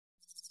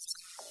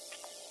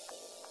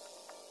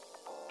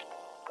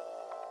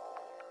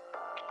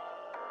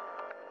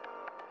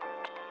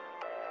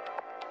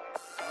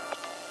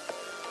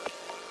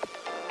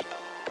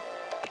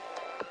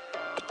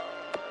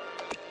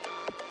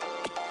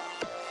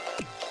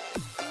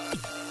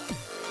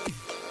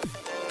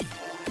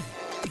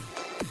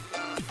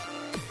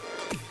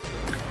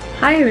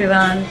Hi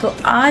everyone. तो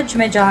आज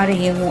मैं जा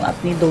रही हूँ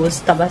अपनी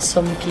दोस्त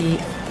तबस्सुम की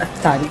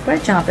इफ्तारी पर,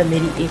 जहाँ पर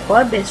मेरी एक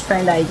और बेस्ट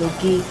फ्रेंड आई जो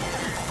कि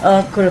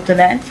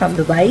कुरतुलैंड फ्रॉम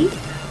दुबई।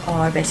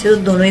 और वैसे तो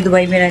दोनों ही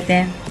दुबई में रहते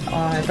हैं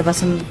और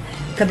तबस्सुम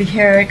कभी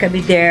हेयर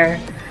कभी देयर,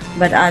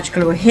 बट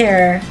आजकल वो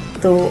हेयर,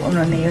 तो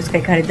उन्होंने उसका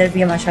घर इधर भी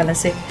है माशाल्लाह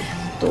से।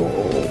 तो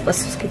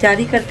बस उसकी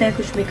तैयारी करते हैं,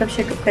 कुछ मेकअप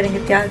शेकअप करेंगे,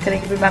 तैयार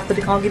करेंगे, फिर मैं आपको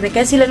दिखाऊंगी मैं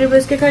कैसी लग रही हूँ।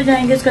 उसके घर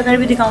जाएंगे, उसका घर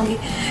भी दिखाऊंगी।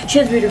 शी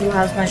इज़ ब्यूटीफुल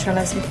हाउस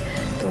माशाल्लाह से।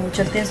 तो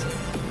चलते हैं।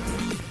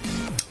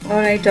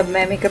 ऑलराइट, अब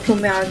मैं मेकअप रूम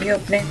में आ गई हूँ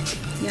अपने।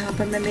 यहाँ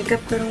पर मैं मेकअप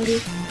करूँगी।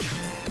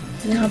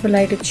 यहाँ पर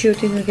लाइट अच्छी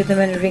होती है क्योंकि तो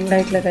मैंने रिंग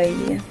लाइट लगाई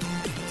हुई है।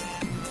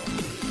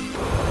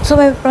 सो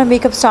मैं अपना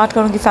मेकअप स्टार्ट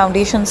करूँगी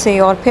फाउंडेशन से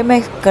और फिर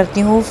मैं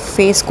करती हूँ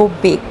फेस को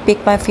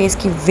बेक माई फेस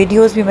की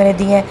वीडियोस भी मैंने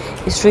दी हैं।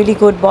 इट्स रियली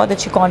गुड, बहुत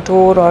अच्छी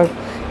कॉन्टूर और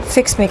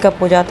फिक्स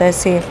मेकअप हो जाता है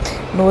इससे।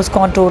 नोज़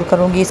कॉन्टूर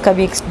करूँगी, इसका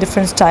भी एक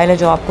डिफरेंट स्टाइल है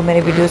जो आपको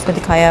मैंने वीडियोस में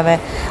दिखाया हुआ है।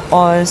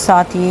 और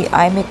साथ ही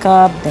eye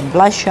makeup, then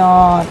blush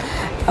on,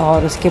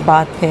 और उसके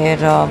बाद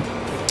फिर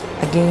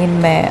अगेन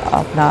मैं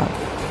अपना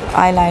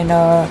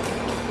आईलाइनर,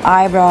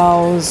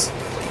 आईब्राउज़,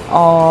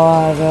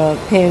 और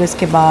फिर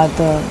उसके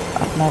बाद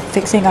अपना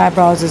fixing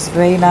eyebrows is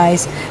very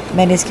nice.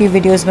 मैंने इसकी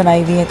वीडियोस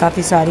बनाई हुई हैं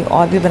काफ़ी सारी,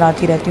 और भी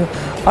बनाती रहती हूँ।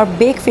 और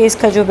बेक फेस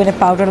का जो मैंने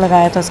पाउडर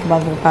लगाया था उसके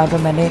बाद वो पाउडर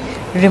मैंने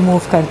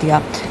रिमूव कर दिया,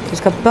 तो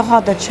उसका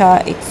बहुत अच्छा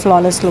एक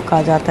फ्लॉलेस लुक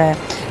आ जाता है।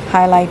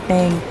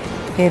 हाईलाइटनिंग,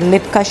 फिर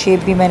लिप का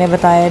शेप भी मैंने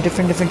बताया,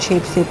 डिफरेंट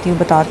शेप्स देती हूँ,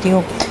 बताती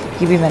हूँ,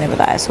 ये भी मैंने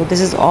बताया। So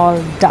this is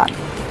all done.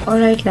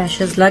 Alright,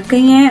 lashes लग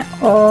गई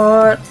हैं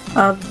और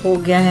अब हो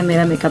गया है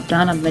मेरा मेकअप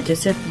डन। अब मुझे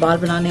सिर्फ बाल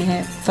बनाने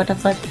हैं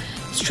फटाफट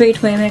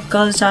स्ट्रेट वे में,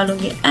 कर्ल्स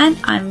डालूंगी and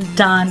I am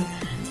done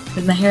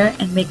with my hair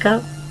and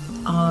makeup,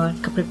 और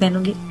कपड़े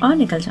पहनूंगी और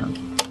निकल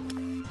जाऊंगी।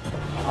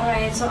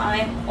 Alright, so I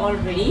am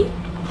already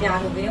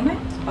तैयार हो गई हूँ मैं,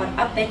 और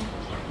अब मैं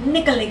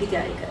निकलने की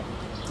तैयारी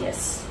कर।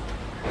 यस,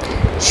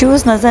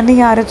 शूज़ नज़र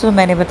नहीं आ रहे तो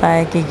मैंने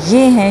बताया कि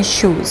ये हैं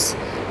शूज़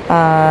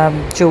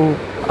जो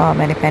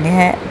मैंने पहने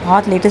हैं।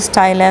 बहुत लेटेस्ट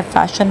स्टाइल है,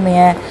 फैशन में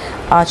है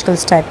आजकल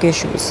इस टाइप के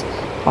शूज़।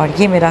 और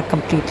ये मेरा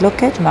कंप्लीट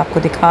लुक है जो मैं आपको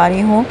दिखा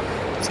रही हूँ।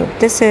 So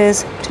this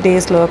is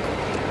today's look.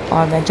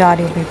 और मैं जा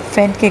रही हूँ अपनी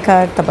फ्रेंड के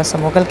घर,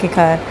 तबस्सुम मुगल के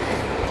घर,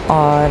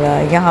 और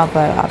यहाँ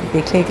पर आप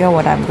देख लीजिएगा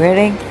what I am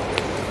wearing.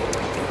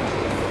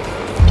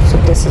 So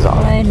this is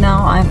all. Right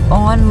now I am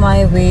on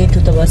my way to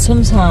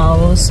तबस्सुम्स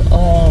house.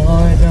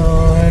 और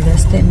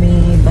रास्ते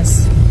में बस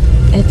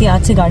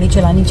एहतियात से गाड़ी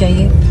चलानी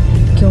चाहिए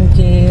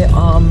क्योंकि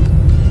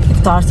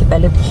इफ्तार से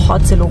पहले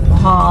बहुत से लोग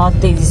बहुत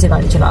तेज़ी से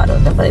गाड़ी चला रहे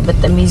होते हैं, बड़े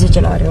बदतमीज़ी से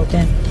चला रहे होते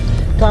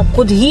हैं। तो आप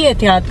खुद ही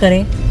एहतियात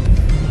करें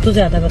तो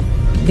ज़्यादा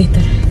बेहतर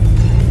है।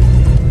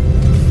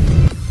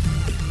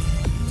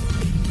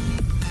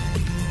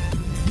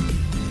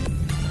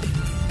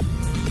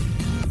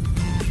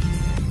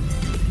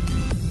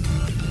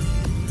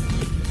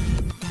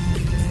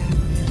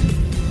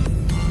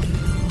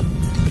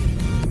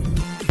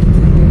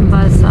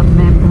 बस अब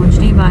मैं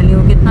पहुंचने वाली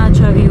हूँ। कितना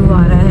अच्छा व्यू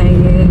आ रहा है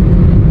ये,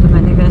 तो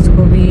मैंने कहा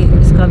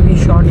इसका भी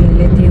शॉट ले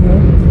लेती हूँ।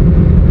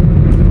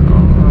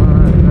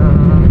 और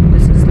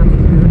this is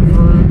looking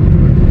beautiful.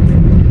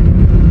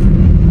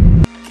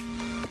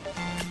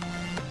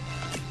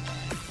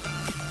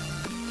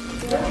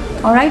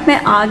 Alright,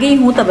 मैं आ गई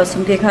हूँ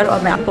तबस्सुम के घर,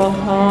 और मैं आपको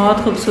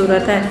बहुत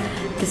खूबसूरत है।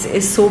 This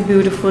is so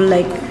beautiful.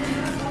 Like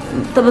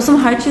Tabassum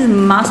her cheese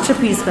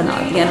masterpiece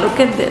बनाती है। Look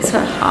at this,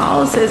 her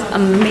house is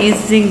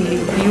amazingly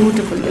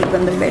beautiful. लोग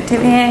अंदर बैठे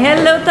हुए हैं।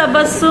 Hello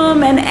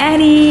Tabassum and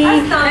any,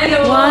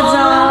 what's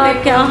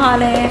up, क्या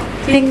हाल है?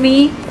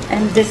 Me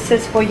and this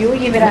is for you.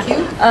 ये मेरा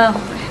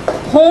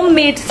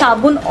होममेड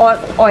साबुन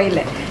और ऑयल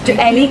है जो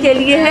एनी के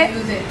लिए है।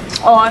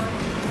 और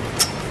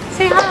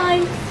से हाय,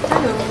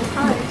 हेलो,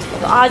 हाय।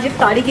 तो आज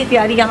इफ्तारी की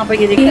तैयारी यहाँ पर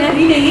ये देखिए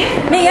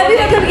नहीं अभी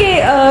मतलब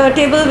ये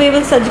टेबल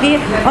वेबल सज गई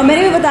है। और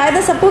मैंने भी बताया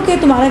था सबको कि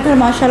तुम्हारा घर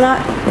माशाल्लाह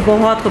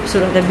बहुत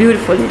खूबसूरत है,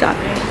 beautifully done,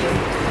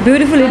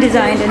 beautifully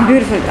designed and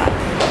beautiful done,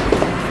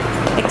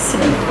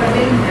 excellent.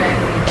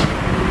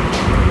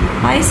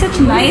 Hi, such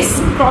nice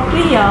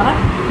crockery यार,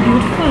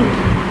 beautiful,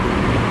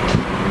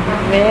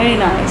 very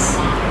nice,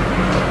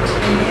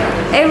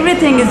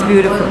 everything is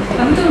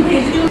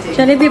beautiful.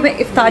 चलिए भी मैं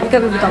इफ्तारी का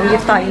भी बताऊँगी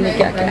इफ्तारी में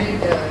क्या क्या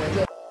है।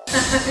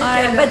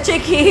 और बच्चे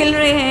खेल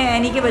रहे हैं,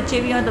 एनी के बच्चे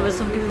भी हैं,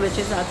 तबस्सुम के भी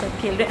बच्चे साथ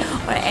साथ खेल रहे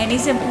हैं। और एनी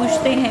से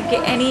पूछते हैं कि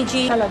एनी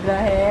जी क्या लग रहा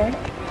है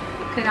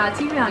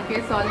कराची में आके?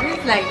 It's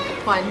always like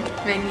fun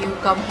when you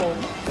come home.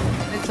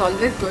 It's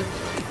always good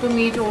to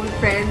meet old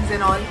friends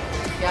and all.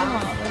 या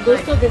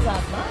दोस्तों के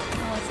साथ ना,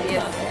 सही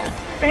बात है यार,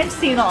 फ्रेंड्स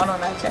सीन ऑन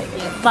होना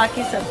चाहिए,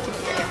 बाकी सब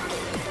ठीक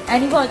है।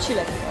 एनी को अच्छी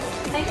लगती है।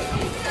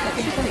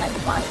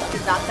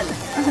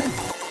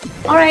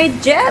 Alright,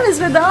 Jen is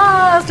with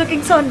us, looking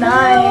so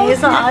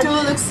nice. You two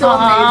look so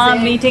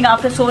amazing. Meeting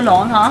after so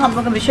long. हाँ, हम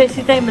लोग हमेशा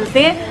इसी तरह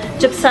मिलते हैं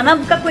जब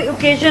सनम का कोई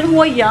ओकेजन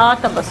हो या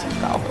तबस्सुम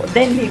का हो,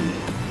 then we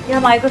meet. या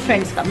हमारे कोई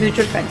फ्रेंड्स का,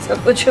 म्यूचुअल फ्रेंड्स का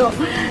कुछ हो।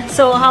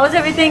 So how is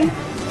everything?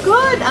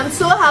 Good. I'm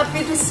so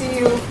happy to see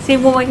you.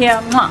 Same over here.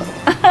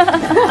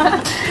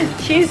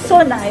 She's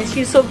so nice.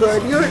 She's so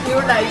good.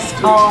 You're nice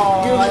too.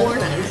 Oh. You're more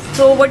nice.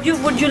 So what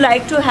would you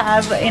like to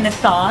have in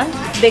iftar?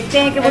 देखते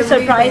हैं कि वो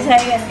surprise है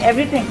and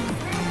everything.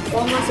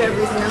 Almost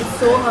everything. I'm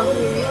so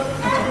hungry.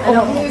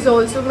 And He's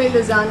also made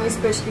lasagna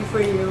especially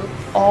for you.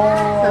 Oh.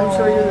 I'm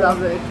sure you'll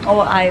love it. Oh,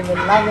 I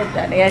will love it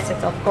then. Yes,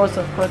 of course,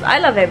 of course. I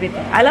love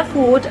everything. I love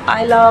food.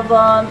 I love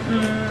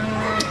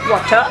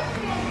water.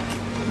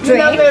 You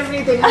love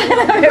everything. I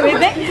love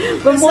everything.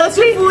 But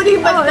mostly foodie,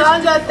 but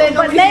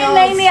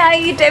नहीं, I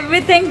eat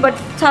everything, but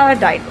सारा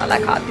diet वाला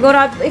खाती हूँ. और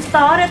अब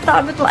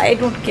इफ्तार में तो I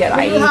don't care.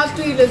 I You have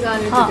to eat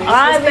lasagna today.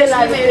 I will.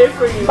 Made it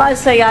for you.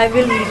 बस सही, I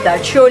will eat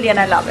that surely and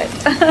I love it.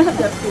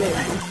 Definitely.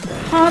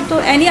 हाँ तो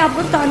एनी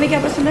आपको इफ्तार में क्या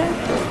पसंद है?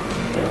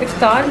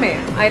 इफ्तार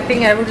में I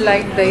think I would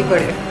like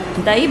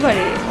दही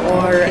बड़े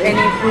और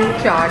any fruit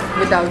chaat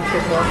without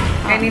sugar,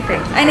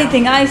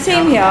 anything. I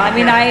same here. I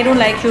mean I don't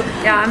like you.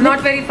 Yeah, I'm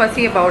not very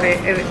fussy about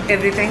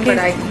everything, but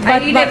I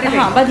eat everything.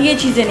 हाँ, बस ये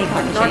चीज़ें नहीं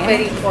खानी चाहिए. Not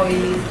very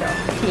oily stuff.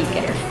 ठीक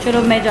है,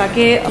 चलो मैं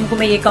जाके उनको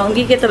मैं ये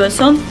कहूँगी कि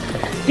तबस्सुम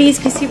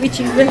प्लीज़ किसी भी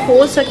चीज़ में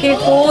हो सके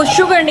तो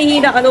शुगर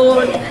नहीं डालो.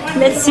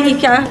 लेट्स सी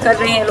क्या कर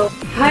रहे हैं लोग.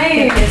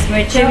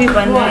 मिर्चें भी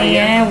बन रही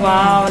हैं.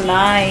 वाह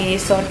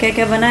नाइस. और क्या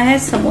क्या बना है?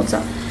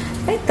 समोसा.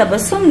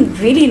 तबस्सुम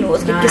really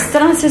knows कि किस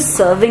तरह से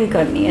सर्विंग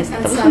करनी है.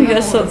 Tabassum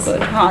you're so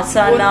good. हाँ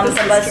सलाम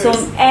तबस्सुम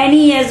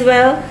Annie as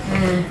well.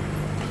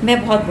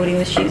 मैं बहुत बुरी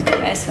हूँ इस चीज़ में.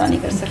 मैं ऐसा नहीं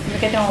कर सकती. मैं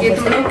कहती हूँ ये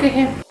तुम लोग के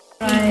हैं.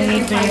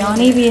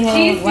 बिरयानी भी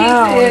है.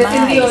 वाह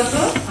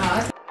नाइस.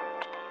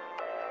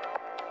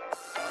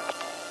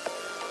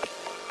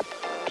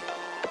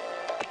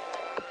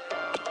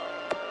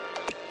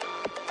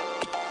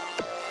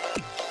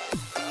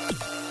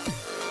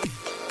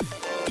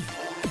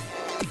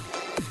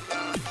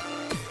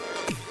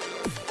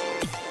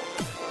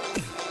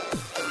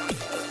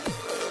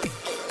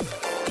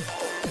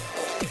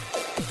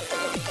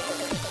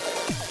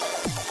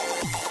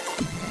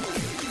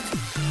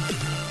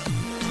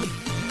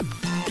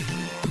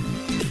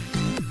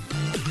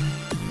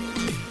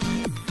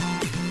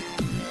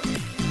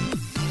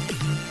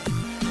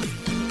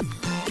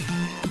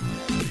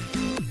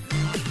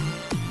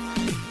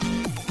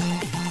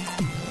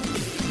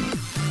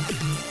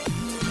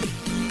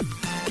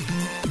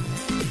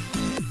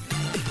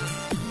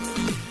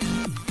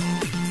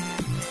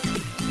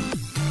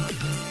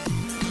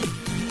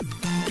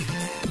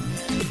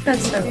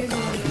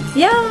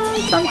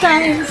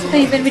 समटाइम्स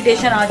कहीं पर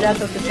इन्विटेशन आ जाए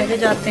तो चले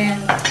जाते हैं.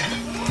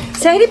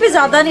 सहरी पे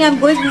ज़्यादा नहीं. आई एम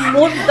गोइंग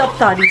मोर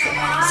अफ्तारी.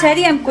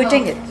 सहरी आई एम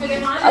क्विटिंग इट.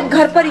 अब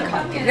घर पर ही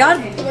खाती हूँ यार.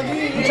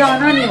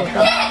 जाना नहीं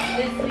होता.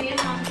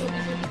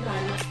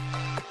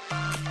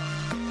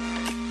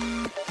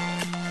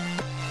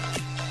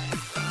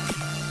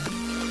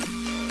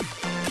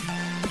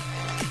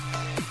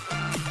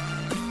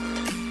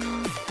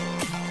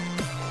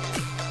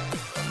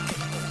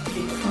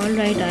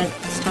 Alright, I'll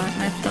start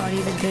my story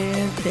with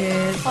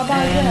this,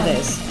 and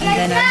this. And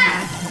then I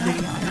have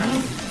biryani,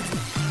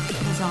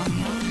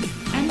 lasagna,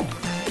 and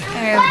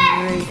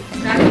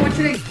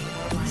everything.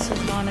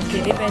 सुल्तान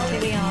अकेले बैठे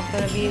हुए यहाँ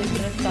पर अभी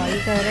गिरफ्तारी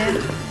कर रहे हैं.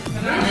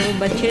 और वो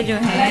बच्चे जो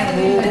हैं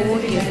वो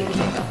ये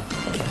देखिएगा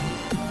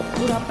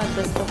पूरा अपना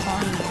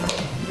दस्तरखान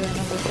जो है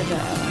ना वो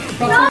सजाया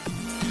हुआ.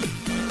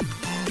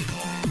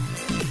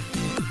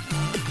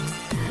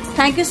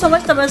 Thank you so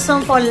much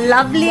Tabassum for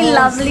lovely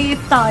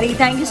iftari.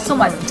 Thank you so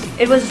much.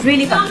 It was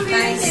really fun.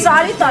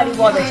 सारी तारीफ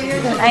बहुत अच्छी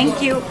थी.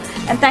 Thank you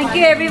and thank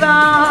you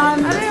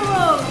everyone.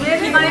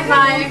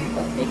 Bye.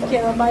 Take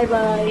care. Bye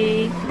bye.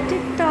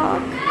 TikTok.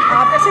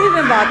 आप ऐसे ही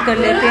में बात कर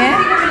लेते हैं.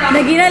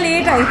 नगीना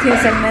लेट आई थी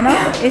असल में ना,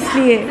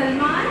 इसलिए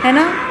है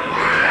ना.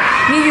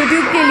 ये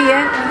YouTube के लिए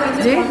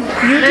जी.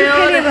 YouTube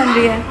के लिए बन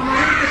रही है.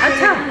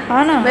 अच्छा.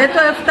 हाँ ना. मैं तो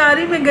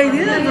इफ्तारी में गई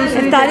थी ना.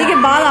 इफ्तारी के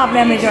बाद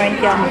आपने हमें ज्वाइन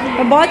किया.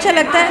 तो बहुत अच्छा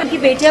लगता है. उनकी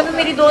बेटियां भी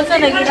मेरी दोस्त है.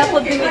 नगीना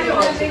खुद भी मेरी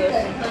दोस्त है.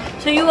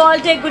 So you all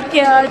take good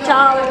care.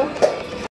 Ciao.